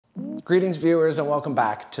Greetings viewers and welcome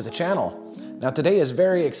back to the channel. Now today is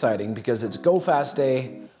very exciting because it's Go Fast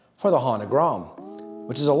Day for the Honda Grom,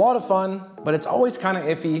 which is a lot of fun, but it's always kind of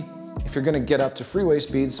iffy if you're gonna get up to freeway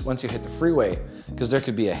speeds once you hit the freeway, because there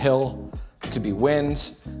could be a hill, it could be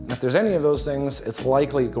wind, and if there's any of those things, it's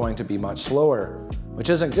likely going to be much slower, which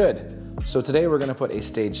isn't good. So today we're gonna put a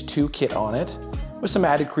stage 2 kit on it with some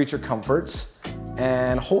added creature comforts,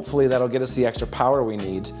 and hopefully that'll get us the extra power we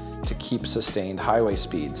need to keep sustained highway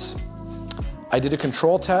speeds. I did a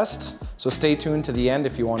control test, so stay tuned to the end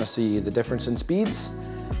if you want to see the difference in speeds.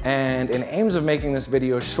 And in aims of making this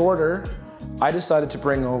video shorter, I decided to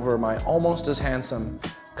bring over my almost as handsome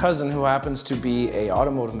cousin who happens to be an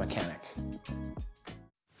automotive mechanic.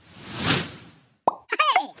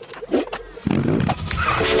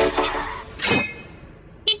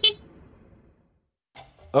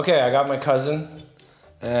 Okay, I got my cousin,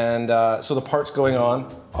 and so the parts going on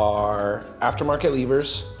are aftermarket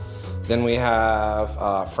levers, then we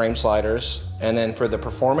have frame sliders, and then for the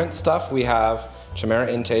performance stuff we have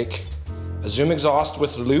Chimera intake, a Zoom exhaust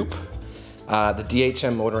with loop, the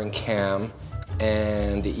DHM motoring cam,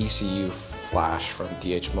 and the ECU flash from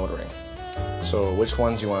DH Motoring. So which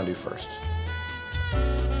ones you want to do first?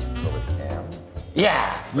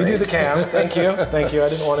 Yeah, you do the cam. Thank you. Thank you. I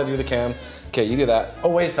didn't want to do the cam. Okay, you do that. Oh,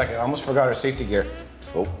 wait a second. I almost forgot our safety gear.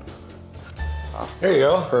 Oh. There you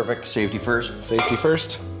go. Perfect. Safety first. Safety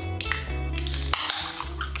first.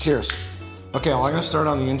 Cheers. Okay, well, I'm going to start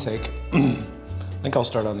on the intake. I think I'll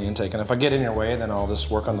start on the intake, and if I get in your way, then I'll just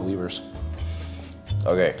work on the levers.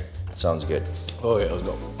 Okay, sounds good. Oh, yeah, let's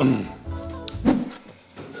go.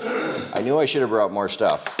 I knew I should have brought more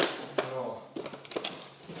stuff.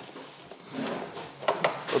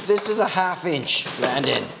 But this is a 1/2 inch,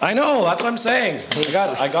 Landon. I know, that's what I'm saying.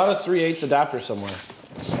 I got a 3/8 adapter somewhere.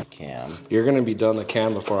 Cam. You're gonna be done the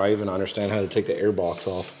cam before I even understand how to take the air box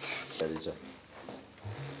off. That is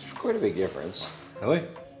quite a big difference. Really?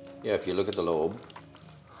 Yeah, if you look at the lobe,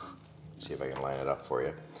 see if I can line it up for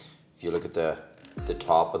you. If you look at the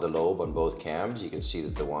top of the lobe on both cams, you can see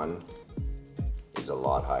that the one is a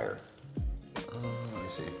lot higher. Oh, I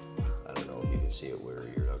see. I don't know if you can see it where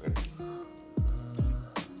you're looking.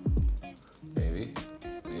 Maybe.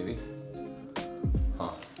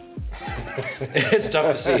 Huh. It's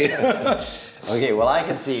tough to see. Okay, well I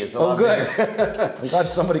can see it. It's a lot good. bigger. I'm glad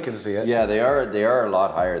somebody can see it. Yeah, they are a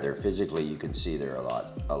lot higher. They're physically, you can see they're a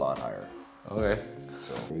lot higher. Okay.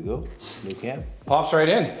 So here you go, new cam. Pops right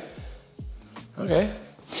in. Okay.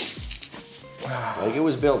 Like it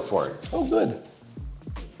was built for it. Oh, good.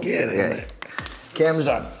 Get in there. Cam's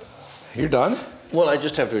done. You're done? Well, I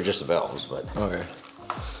just have to adjust the valves, but Okay.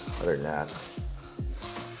 other than that.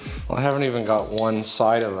 Well, I haven't even got one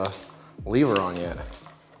side of a lever on yet.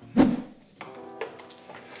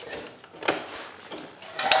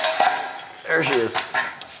 There she is.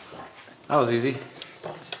 That was easy.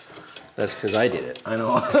 That's because I did it. I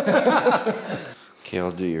know. Okay,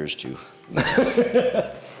 I'll do yours too.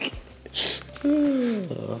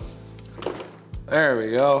 There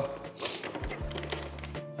we go.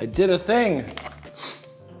 I did a thing.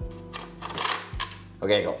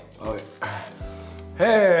 Okay, go. Okay.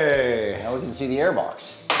 Hey! Now we can see the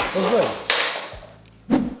airbox. That's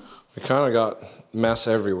good. We kind of got mess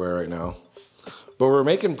everywhere right now. But we're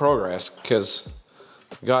making progress because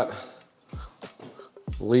we got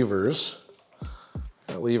levers.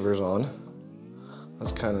 Got levers on.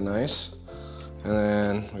 That's kind of nice. And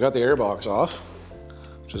then we got the airbox off,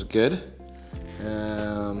 which is good.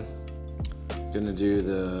 Gonna do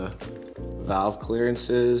the valve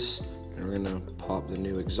clearances, and we're gonna pop the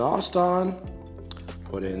new exhaust on,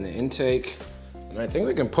 put in the intake, and I think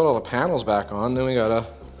we can put all the panels back on. Then we gotta,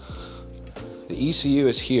 the ECU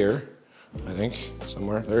is here, I think,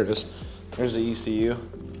 somewhere. There it is. There's the ECU.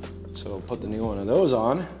 So we'll put the new one of those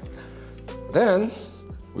on. Then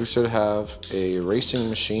we should have a racing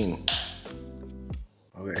machine.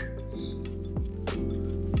 Okay.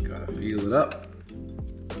 Gotta feel it up.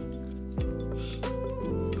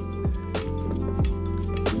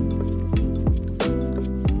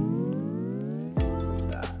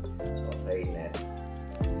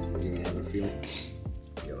 Feel it,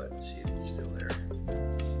 see if it's still there.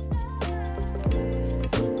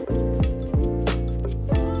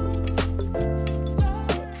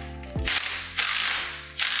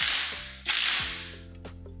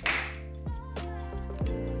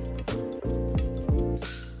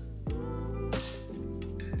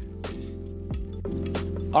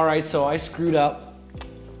 All right, so I screwed up.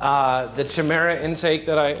 The Chimera intake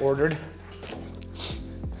that I ordered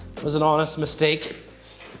was an honest mistake.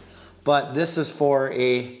 But this is for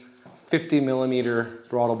a 50mm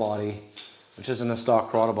throttle body which isn't a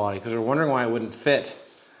stock throttle body, because we're wondering why it wouldn't fit.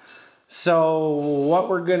 So what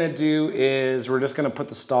we're gonna do is we're just gonna put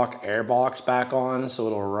the stock air box back on so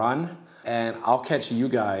it'll run, and I'll catch you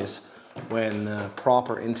guys when the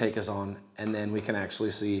proper intake is on, and then we can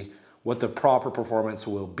actually see what the proper performance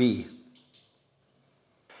will be.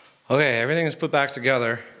 Okay, everything is put back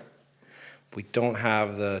together. We don't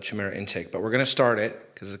have the Chimera intake, but we're gonna start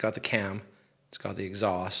it because it's got the cam, it's got the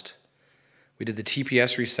exhaust. We did the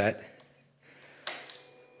TPS reset.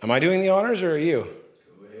 Am I doing the honors or are you?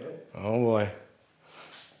 Oh boy.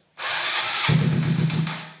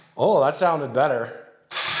 Oh, that sounded better.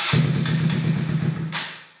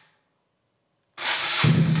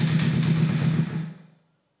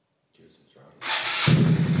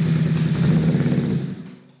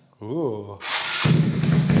 Ooh.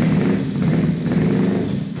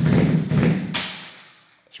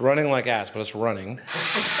 It's running like ass, but it's running.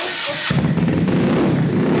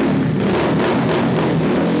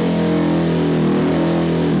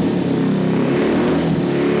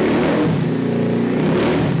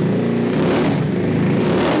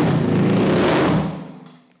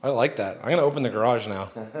 I like that. I'm gonna open the garage now.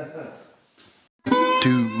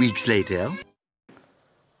 2 weeks later.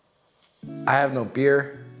 I have no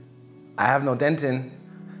beer, I have no dentin,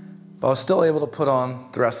 but I was still able to put on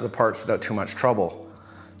the rest of the parts without too much trouble.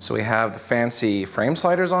 So we have the fancy frame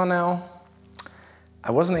sliders on now.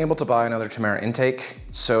 I wasn't able to buy another Chimera intake,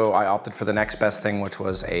 so I opted for the next best thing, which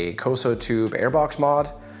was a Koso tube airbox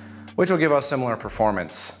mod, which will give us similar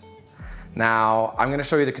performance. Now, I'm gonna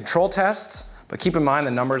show you the control tests, but keep in mind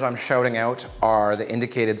the numbers I'm shouting out are the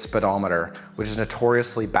indicated speedometer, which is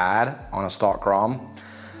notoriously bad on a stock Grom.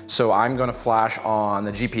 So I'm gonna flash on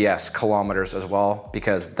the GPS kilometers as well,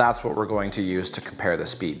 because that's what we're going to use to compare the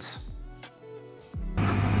speeds.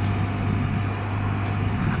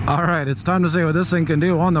 All right, it's time to see what this thing can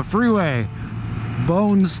do on the freeway.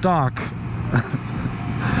 Bone stock.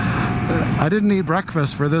 I didn't eat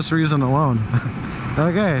breakfast for this reason alone.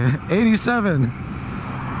 Okay, 87.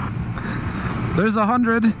 There's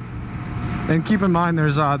 100, and keep in mind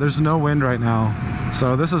there's no wind right now,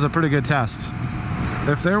 so this is a pretty good test.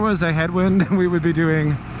 If there was a headwind, we would be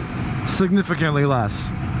doing significantly less.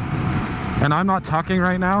 And I'm not tucking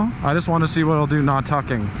right now. I just want to see what it'll do not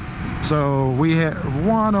tucking. So we hit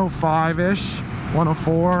 105-ish,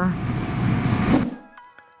 104.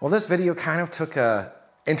 Well, this video kind of took a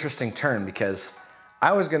interesting turn because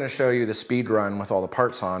I was going to show you the speed run with all the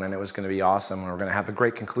parts on, and it was going to be awesome, and we're going to have a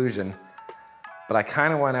great conclusion. But I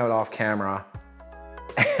kind of went out off camera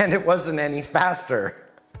and it wasn't any faster.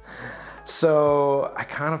 So I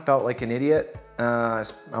kind of felt like an idiot. I'm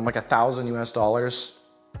like $1,000 US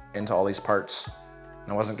into all these parts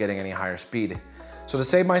and I wasn't getting any higher speed. So to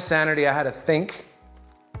save my sanity, I had to think.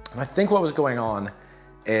 And I think what was going on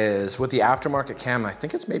is with the aftermarket cam, I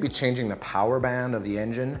think it's maybe changing the power band of the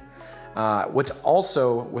engine, which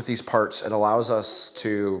also with these parts, it allows us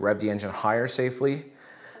to rev the engine higher safely.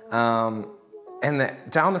 And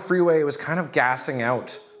down the freeway, it was kind of gassing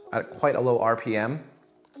out at quite a low RPM.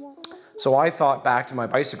 So I thought back to my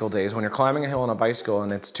bicycle days, when you're climbing a hill on a bicycle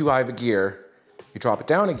and it's too high of a gear, you drop it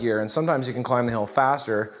down a gear, and sometimes you can climb the hill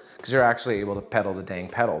faster because you're actually able to pedal the dang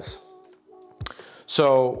pedals.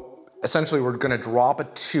 So essentially we're gonna drop a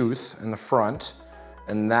tooth in the front,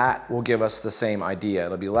 and that will give us the same idea.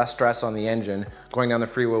 It'll be less stress on the engine. Going down the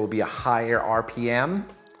freeway will be a higher RPM.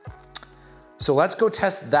 So let's go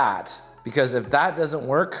test that. Because if that doesn't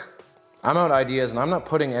work, I'm out of ideas and I'm not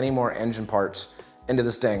putting any more engine parts into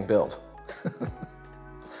this dang build.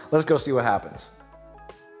 Let's go see what happens.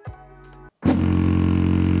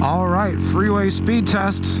 All right, freeway speed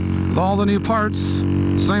test with all the new parts.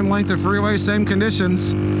 Same length of freeway, same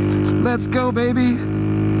conditions. Let's go, baby.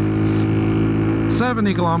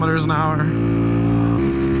 70 kilometers an hour.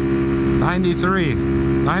 93,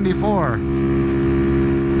 94.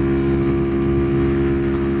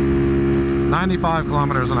 95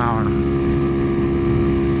 kilometers an hour.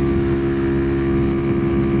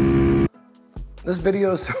 This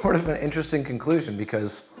video is sort of an interesting conclusion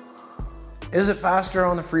because is it faster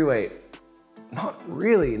on the freeway? Not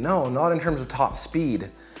really, no, not in terms of top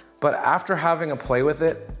speed. But after having a play with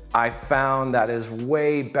it, I found that it is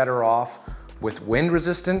way better off with wind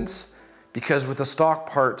resistance, because with the stock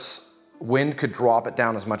parts, wind could drop it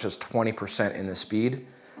down as much as 20% in the speed.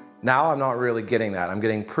 Now I'm not really getting that. I'm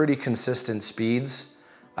getting pretty consistent speeds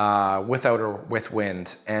without or with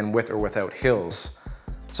wind and with or without hills.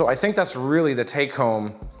 So I think that's really the take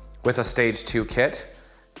home with a stage 2 kit,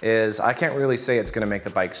 is I can't really say it's gonna make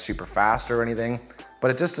the bike super fast or anything,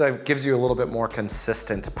 but it just gives you a little bit more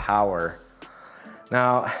consistent power.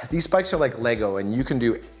 Now, these bikes are like Lego, and you can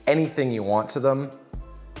do anything you want to them.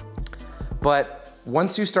 But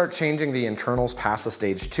once you start changing the internals past the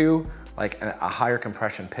stage 2, like a higher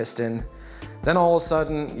compression piston, then all of a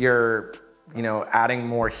sudden you're, adding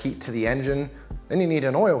more heat to the engine. Then you need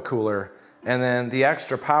an oil cooler. And then the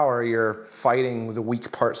extra power, you're fighting the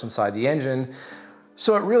weak parts inside the engine.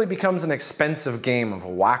 So it really becomes an expensive game of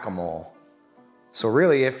whack-a-mole. So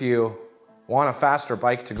really, if you want a faster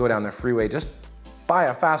bike to go down the freeway, just buy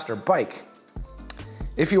a faster bike.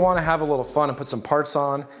 If you want to have a little fun and put some parts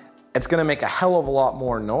on, it's going to make a hell of a lot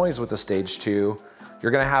more noise with the stage 2.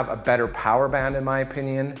 You're going to have a better power band, in my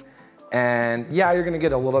opinion. And yeah, you're going to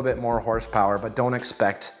get a little bit more horsepower, but don't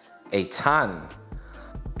expect a ton.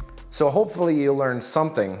 So hopefully you learned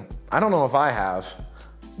something. I don't know if I have,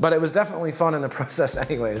 but it was definitely fun in the process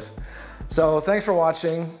anyways. So thanks for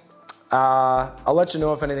watching. I'll let you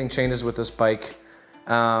know if anything changes with this bike.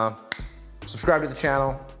 Subscribe to the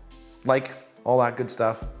channel, like, all that good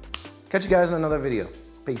stuff. Catch you guys in another video.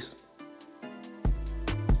 Peace.